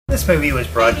This movie was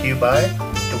brought to you by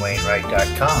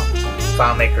DwayneWright.com,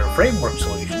 FileMaker Framework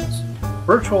Solutions,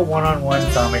 virtual one-on-one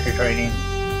FileMaker training,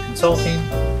 consulting,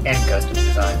 and custom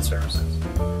design services.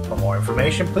 For more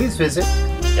information, please visit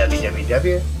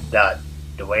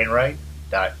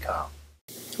www.DwayneWright.com.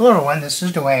 Hello everyone, this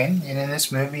is Dwayne, and in this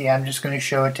movie I'm just going to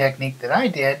show a technique that I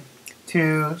did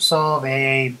to solve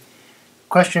a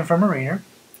question from a reader.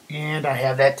 And I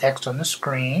have that text on the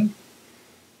screen.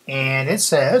 And it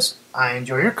says, I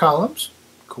enjoy your columns.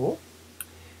 Cool.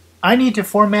 I need to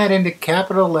format into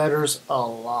capital letters a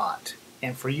lot.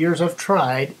 And for years I've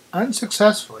tried,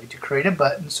 unsuccessfully, to create a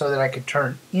button so that I could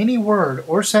turn any word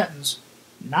or sentence,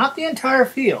 not the entire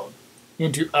field,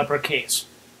 into uppercase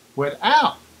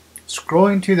without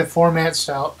scrolling to the Format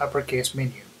Style Uppercase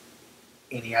menu.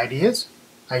 Any ideas?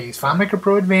 I use FileMaker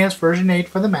Pro Advanced version 8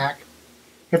 for the Mac.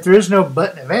 If there is no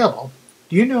button available,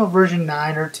 do you know if version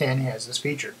 9 or 10 has this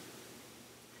feature?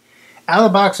 Out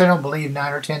of the box, I don't believe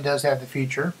 9 or 10 does have the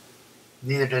feature.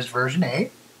 Neither does version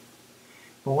 8.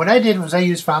 But what I did was I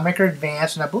used FileMaker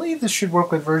Advanced, and I believe this should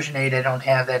work with version 8. I don't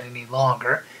have that any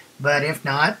longer. But if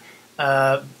not,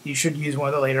 you should use one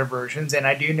of the later versions. And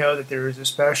I do know that there is a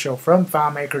special from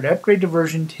FileMaker to upgrade to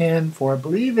version 10 for, I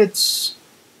believe it's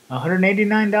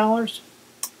 $189.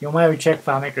 You'll want to check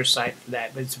FileMaker's site for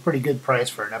that, but it's a pretty good price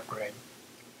for an upgrade.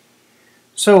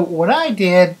 So what I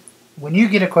did, when you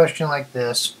get a question like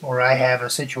this, or I have a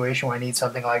situation where I need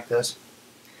something like this,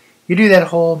 you do that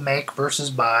whole make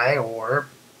versus buy, or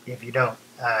if you don't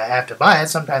have to buy it,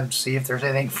 sometimes see if there's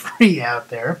anything free out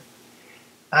there.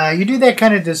 You do that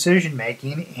kind of decision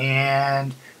making,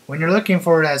 and when you're looking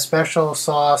for that special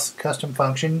sauce custom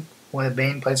function, one of the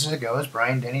main places to go is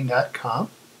briandenning.com.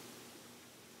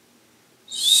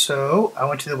 So I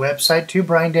went to the website to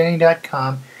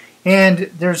briandenning.com, and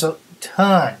there's a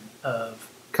ton of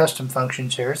custom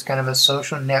functions here. It's kind of a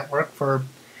social network for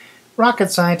rocket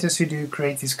scientists who do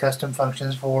create these custom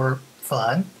functions for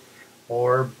fun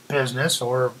or business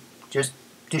or just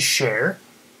to share.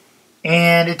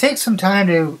 And it takes some time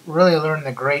to really learn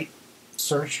the great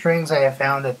search strings. I have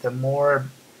found that the more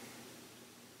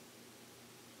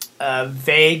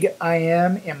vague I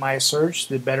am in my search,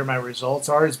 the better my results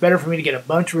are. It's better for me to get a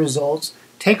bunch of results,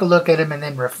 take a look at them, and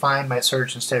then refine my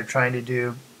search instead of trying to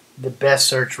do the best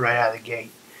search right out of the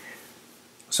gate.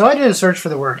 So I did a search for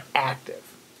the word active,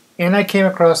 and I came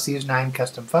across these 9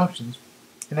 custom functions.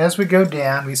 And as we go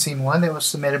down, we've seen one that was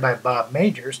submitted by Bob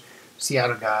Majors,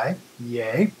 Seattle guy,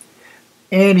 yay.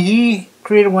 And he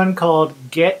created one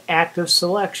called Get Active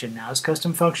Selection. Now his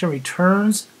custom function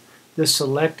returns the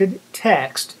selected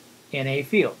text in a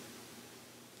field.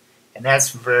 And that's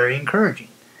very encouraging.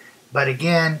 But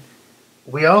again,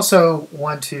 we also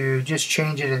want to just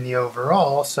change it in the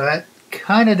overall, so that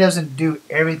kind of doesn't do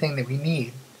everything that we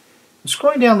need.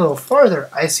 Scrolling down a little farther,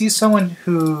 I see someone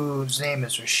whose name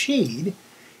is Rashid,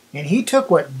 and he took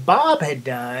what Bob had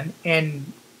done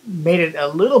and made it a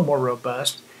little more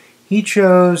robust. He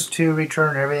chose to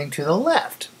return everything to the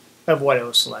left of what it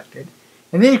was selected,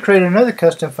 and then he created another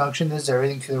custom function that does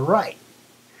everything to the right.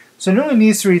 So knowing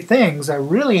these 3 things, I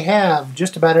really have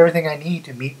just about everything I need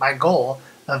to meet my goal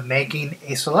of making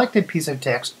a selected piece of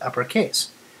text uppercase.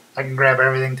 I can grab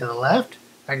everything to the left,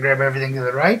 I can grab everything to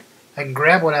the right, I can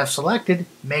grab what I've selected,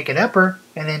 make it upper,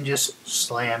 and then just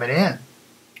slam it in.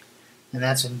 And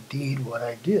that's indeed what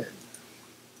I did.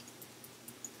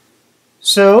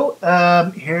 So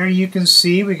here you can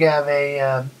see we have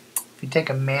a, if you take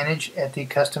a manage at the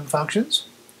custom functions,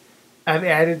 I've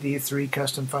added the 3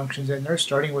 custom functions in there,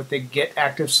 starting with the Get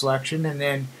Active Selection, and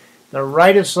then the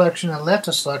right of selection and left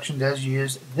of selection does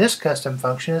use this custom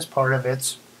function as part of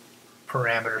its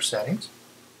parameter settings.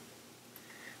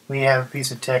 We have a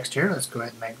piece of text here. Let's go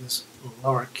ahead and make this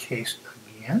lowercase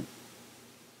again.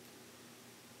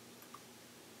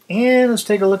 And let's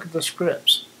take a look at the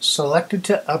scripts. Selected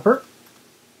to upper.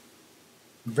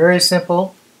 Very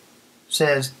simple.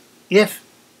 Says if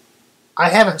I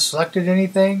haven't selected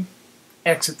anything,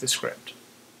 exit the script.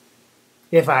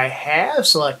 If I have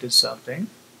selected something,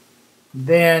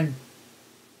 then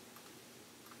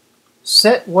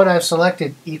set what I've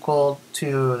selected equal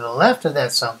to the left of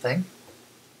that something,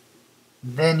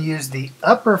 then use the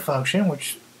upper function,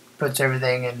 which puts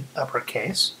everything in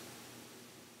uppercase,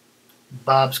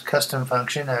 Bob's custom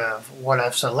function of what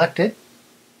I've selected,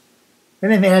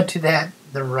 and then add to that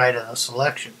the right of the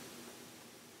selection.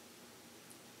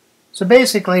 So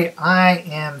basically, I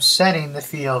am setting the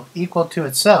field equal to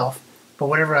itself, but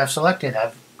whatever I've selected,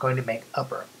 I'm going to make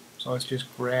upper. So let's just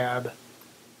grab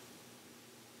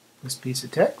this piece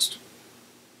of text,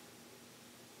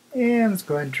 and let's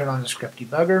go ahead and turn on the script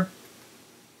debugger.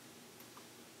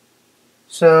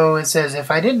 So it says if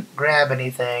I didn't grab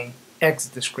anything,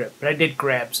 exit the script, but I did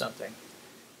grab something.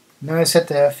 Then I set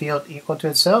the field equal to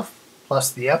itself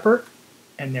plus the upper,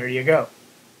 and there you go.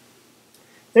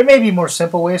 There may be more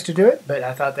simple ways to do it, but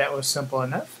I thought that was simple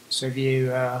enough. So if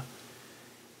you have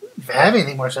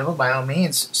anything more simple, by all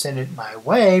means, send it my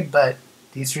way, but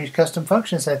these three custom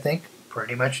functions, I think,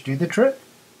 pretty much do the trick.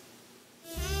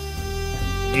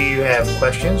 Do you have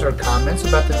questions or comments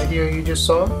about the video you just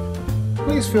saw?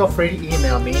 Please feel free to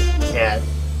email me at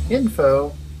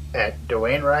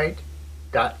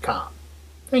info@dwaynewright.com.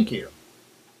 Thank you.